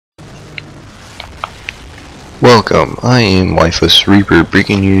Welcome, I am Lifeless Reaper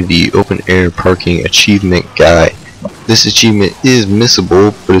bringing you the open air parking achievement guide. This achievement is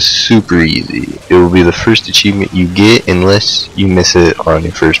missable, but it's super easy. It will be the first achievement you get unless you miss it on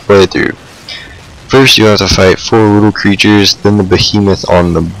your first playthrough. First you have to fight 4 little creatures, then the behemoth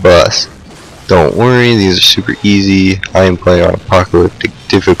on the bus. Don't worry, these are super easy. I am playing on apocalyptic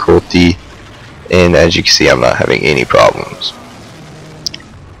difficulty, and as you can see I'm not having any problems.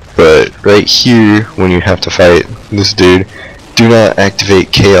 But right here, when you have to fight this dude, do not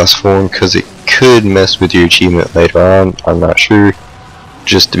activate chaos form because it could mess with your achievement later on. I'm not sure.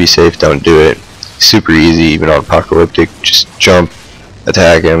 Just to be safe, don't do it. Super easy, even on apocalyptic. Just jump,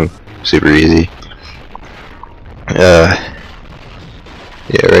 attack him. Super easy. Yeah,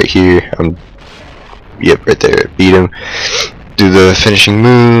 right here. Yep, right there. Beat him. Do the finishing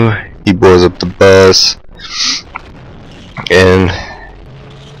move. He blows up the bus, and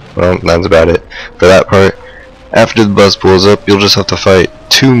well, that's about it for that part. After the bus blows up, you'll just have to fight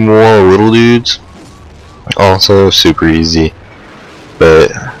 2 more little dudes. Also super easy,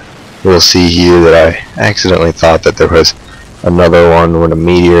 but we'll see here that I accidentally thought that there was another one when a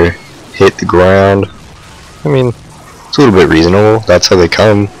meteor hit the ground. I mean, it's a little bit reasonable, that's how they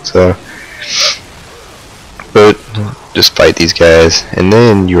come, so. But just fight these guys, and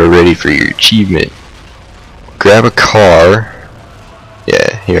then you are ready for your achievement. Grab a car.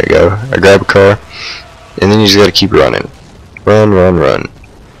 Yeah, here I go. I grab a car, and then you just gotta keep running. Run, run, run.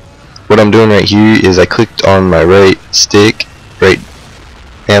 What I'm doing right here is I clicked on my right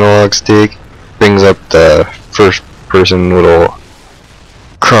analog stick, brings up the first person little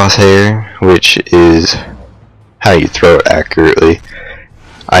crosshair, which is how you throw it accurately.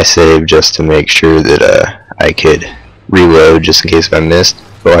 I saved just to make sure that I could reload just in case I missed.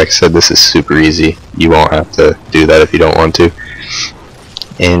 But like I said, this is super easy. You won't have to do that if you don't want to.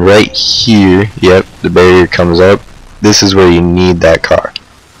 And right here, yep, the barrier comes up. This is where you need that car.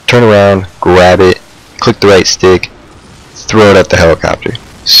 Turn around, grab it, click the right stick, throw it at the helicopter.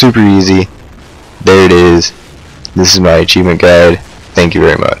 Super easy. There it is. This is my achievement guide. Thank you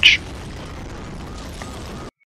very much.